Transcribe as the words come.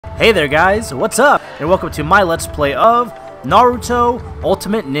Hey there guys, what's up? And welcome to my Let's Play of Naruto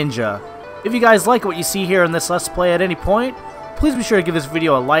Ultimate Ninja. If you guys like what you see here in this Let's Play at any point, please be sure to give this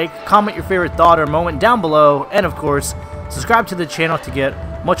video a like, comment your favorite thought or moment down below, and of course, subscribe to the channel to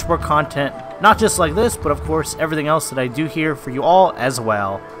get much more content, not just like this, but of course everything else that I do here for you all as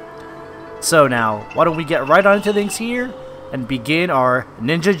well. So now, why don't we get right on into things here and begin our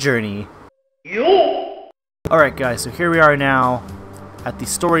ninja journey. Alright guys, so here we are now at the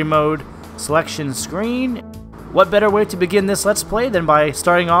story mode selection screen. What better way to begin this Let's Play than by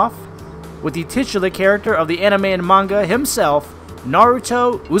starting off with the titular character of the anime and manga himself,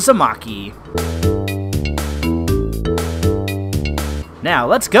 Naruto Uzumaki. Now,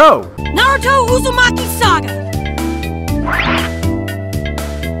 let's go! Naruto Uzumaki Saga!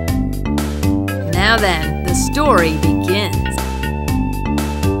 Now then, the story begins.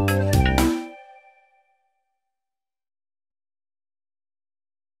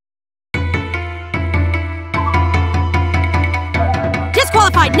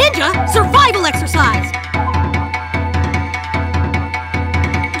 Disqualified ninja survival exercise!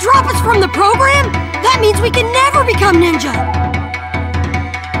 Drop us from the program? That means we can never become ninja!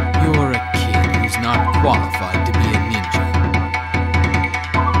 You're a kid who's not qualified to be a ninja.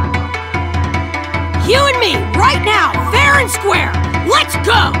 You and me, right now, fair and square! Let's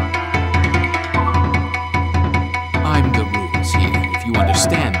go! I'm the rules here. If you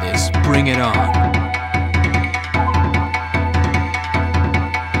understand this, bring it on.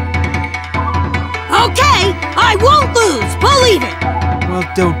 Okay, I won't lose, believe it! Well,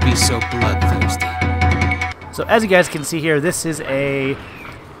 don't be so bloodthirsty. So as you guys can see here, this is a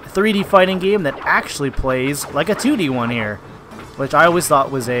 3D fighting game that actually plays like a 2D one here, which I always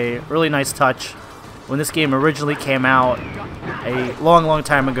thought was a really nice touch when this game originally came out a long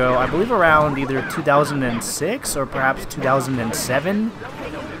time ago. I believe around either 2006 or perhaps 2007.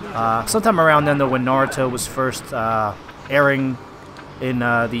 Sometime around then though, when Naruto was first airing in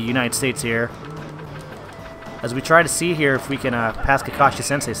the United States here. As we try to see here if we can pass Kakashi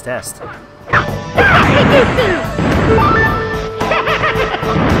Sensei's test. Hang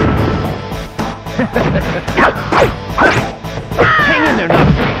in there now.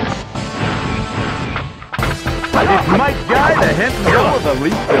 It's Mike Guy, the head and tail of the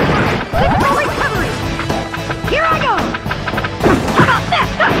leaf. Recovery! Here I go! How about that?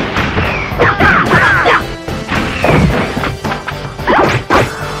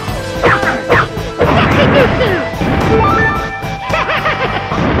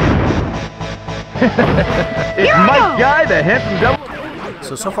 It's Mike Guy, the head and double.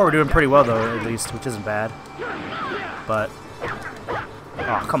 So far we're doing pretty well though, at least, which isn't bad. But,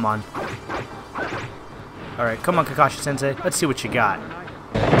 oh, come on. Alright, come on Kakashi Sensei, let's see what you got.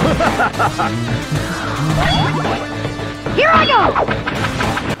 Here I go!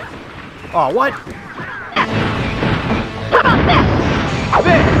 Oh, what? How about that?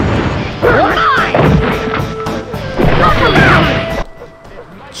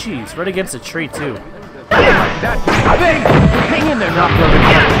 Jeez, right against a tree too. Hang in there, not brother.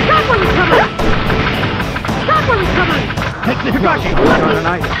 Shot where he's coming! Shot where he's coming! Take this Kakashi.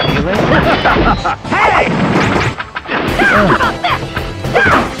 Tonight. Hey! How about that?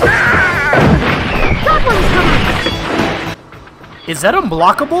 Shot where he's coming! Is that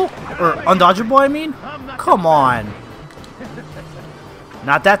unblockable? Or undodgeable, I mean? Come on.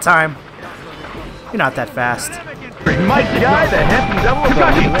 Not that time. You're not that fast. Mike Guy, the head and double of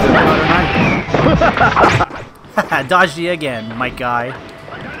Haha, dodged you again, Mike Guy.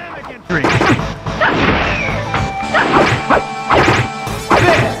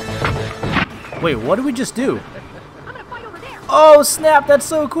 Wait, what did we just do? Oh snap, that's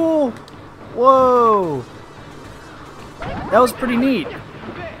so cool! Whoa! That was pretty neat.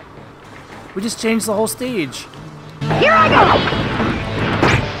 We just changed the whole stage. Here I go!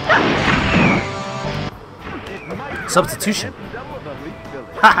 Substitution.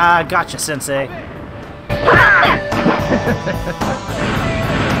 Haha, gotcha, Sensei.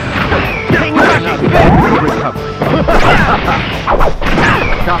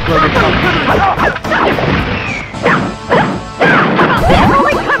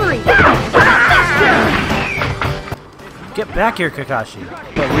 Recovery! Get back here, Kakashi.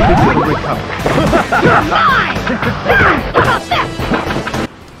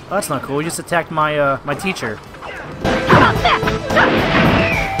 Oh, that's not cool. You just attacked my my teacher.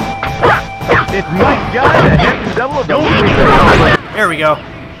 It's Mike Guy, the head and double of There we go.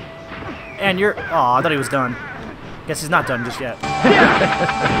 And you're... Aw, I thought he was done. Guess he's not done just yet.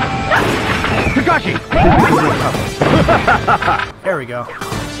 Kakashi! There we go.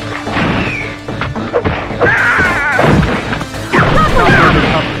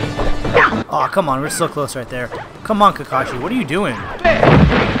 come on, we're so close right there. Come on, Kakashi, what are you doing?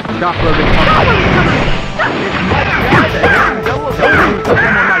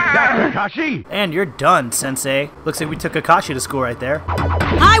 And you're done, Sensei. Looks like we took Kakashi to school right there.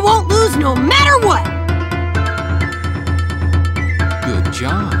 I won't lose no matter what! Good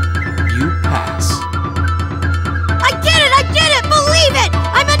job. You pass. I get it! Believe it!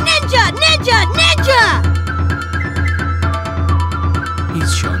 I'm a ninja!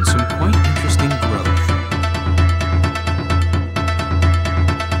 He's shown some quite interesting growth.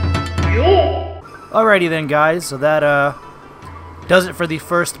 Alrighty then, guys, so that does it for the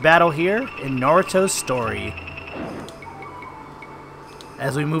first battle here in Naruto's story.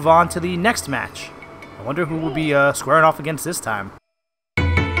 As we move on to the next match, I wonder who will be squaring off against this time.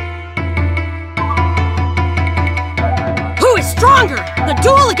 Who is stronger? The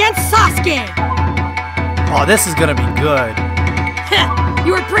duel against Sasuke! Oh, this is gonna be good. Heh,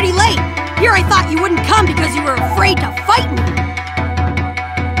 you were pretty late. Here I thought you wouldn't come because you were afraid to fight me.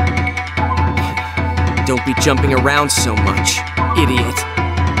 Don't be jumping around so much, idiot.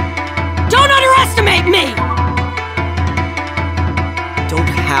 Don't underestimate me! Don't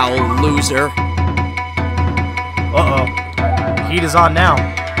howl, loser. Uh-oh. Heat is on now.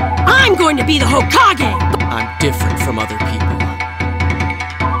 I'm going to be the Hokage! I'm different from other people.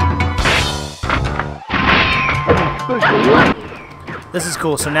 This is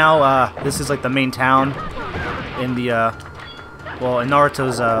cool. So now, this is like the main town in the, well, in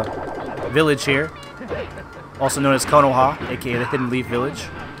Naruto's, village here. Also known as Konoha, aka the Hidden Leaf Village.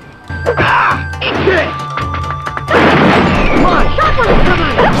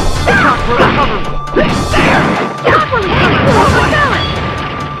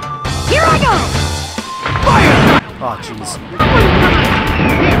 Here I go! Oh, jeez.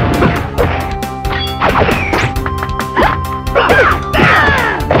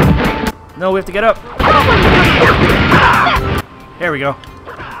 No, we have to get up. There we go.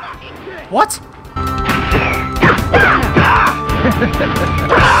 What?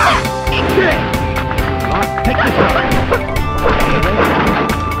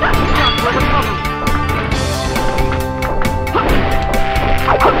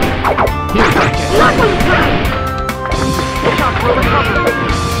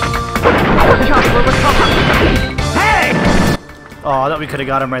 Oh, I thought we could have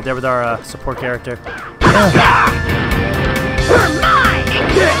got him right there with our support character. You're mine!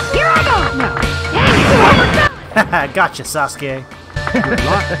 Here I go! Gotcha, Sasuke.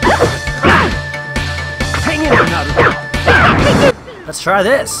 Hang in there, Naruto. Let's try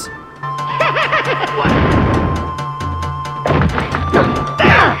this.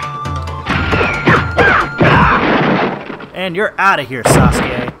 And you're out of here,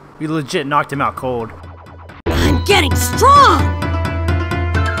 Sasuke. We legit knocked him out cold. I'm getting strong!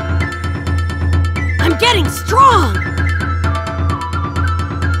 I'm getting strong!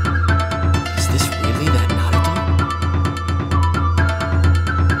 Is this really that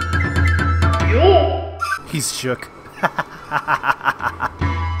Naruto? He's shook.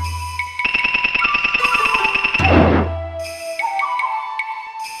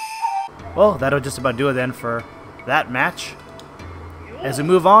 Well, that'll just about do it then for that match. As we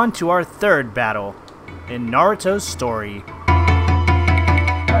move on to our third battle in Naruto's story.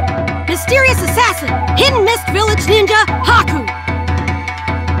 Mysterious assassin, Hidden Mist Village Ninja, Haku!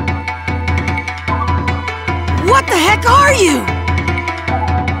 What the heck are you?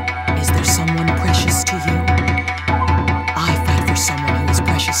 Is there someone precious to you? I fight for someone who is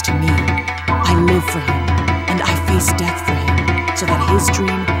precious to me. I live for him, and I face death for him, so that his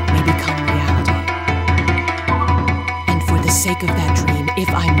dream may become reality. And for the sake of that dream, if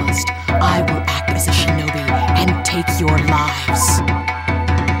I must, I will act as a shinobi and take your lives.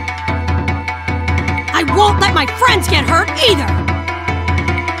 I won't let my friends get hurt either!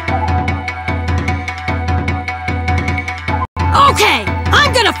 Okay,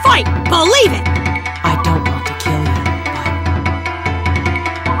 I'm gonna fight, believe it! I don't want to kill you,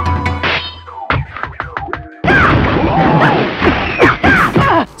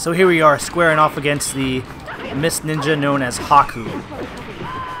 but... So here we are, squaring off against the Mist Ninja known as Haku,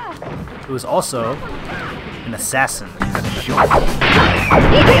 who is also an assassin.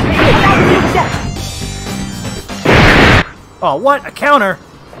 Oh, what? A counter?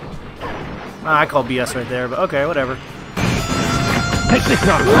 I call BS right there, but okay, whatever. Take this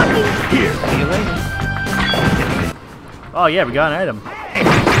Naruto. Here, see you later. Oh yeah, we got an item.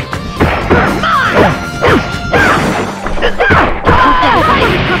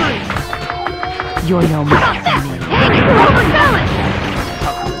 You're no match for me.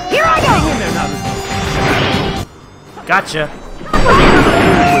 Here I go! Gotcha.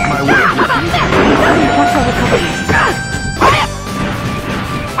 With my work.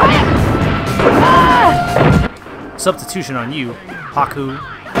 substitution on you, Haku.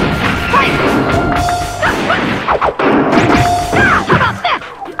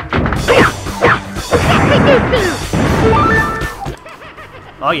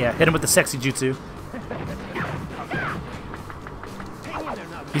 Oh yeah, hit him with the sexy jutsu.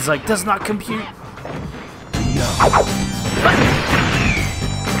 He's like, does not compute. Here I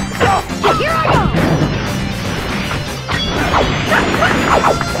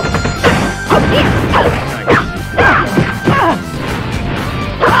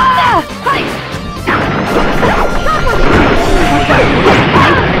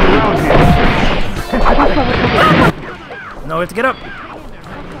No, we have to get up.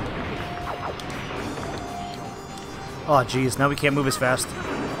 Oh jeez, now we can't move as fast.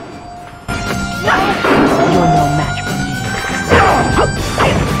 You're no match for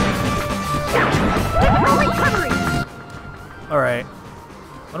me. Alright.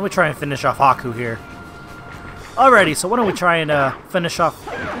 Why don't we try and finish off Haku here? Alrighty, so why don't we try and finish off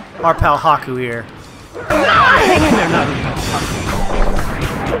our pal Haku here?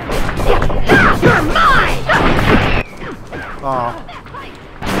 You're mine! Aw.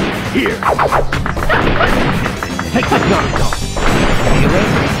 Here. Take this, Naruto.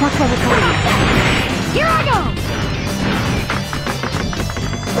 Here I go!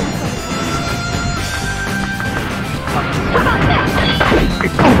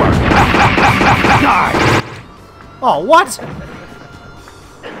 It's over. Die. Oh, what?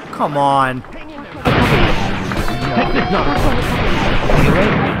 Come on. Take this, Naruto.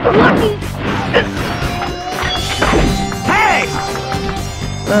 Lucky! Hey!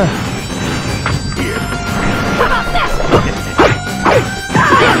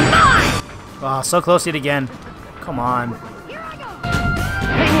 Oh, so close yet again. Come on.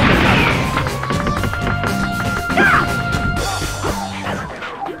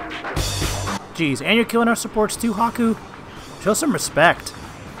 Jeez, and you're killing our supports too, Haku? Show some respect.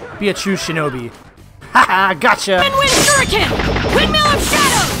 Be a true shinobi. Haha, gotcha! Wind Shuriken! Windmill of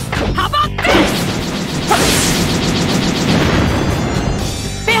Shadows! How about this?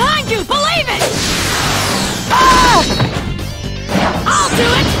 Behind you! Believe it! Oh! I'll do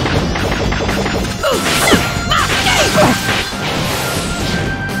it!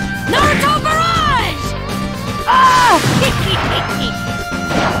 Naruto Barrage! Oh!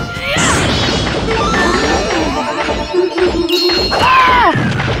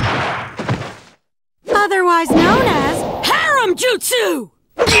 Otherwise known as Harem Jutsu!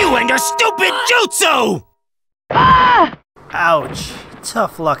 You and your stupid jutsu! Ouch.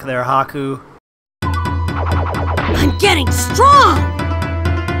 Tough luck there, Haku. I'm getting strong!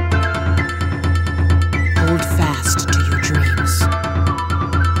 Hold fast to your dreams.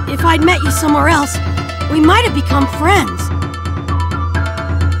 If I'd met you somewhere else, we might have become friends.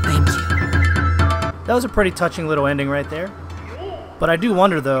 Thank you. That was a pretty touching little ending right there. But I do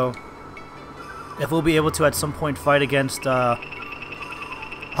wonder, though, if we'll be able to at some point fight against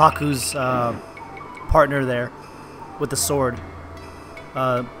Haku's partner there with the sword,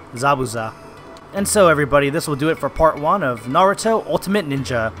 Zabuza. And so everybody, this will do it for part 1 of Naruto Ultimate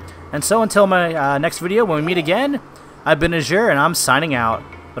Ninja. And so until my next video when we meet again, I've been Azure and I'm signing out.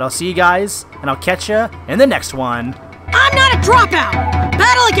 But I'll see you guys, and I'll catch ya in the next one. I'm not a dropout!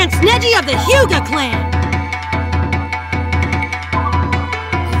 Battle against Neji of the Hyuga clan!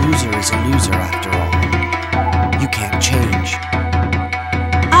 A loser is a loser after all. You can't change.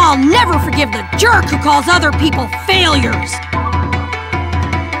 I'll never forgive the jerk who calls other people failures!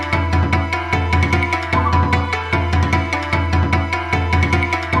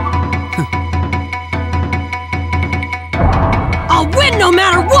 I'll win no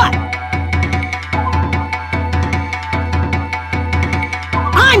matter what!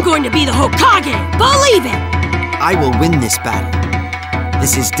 I'm going to be the Hokage! Believe it! I will win this battle.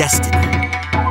 This is destiny.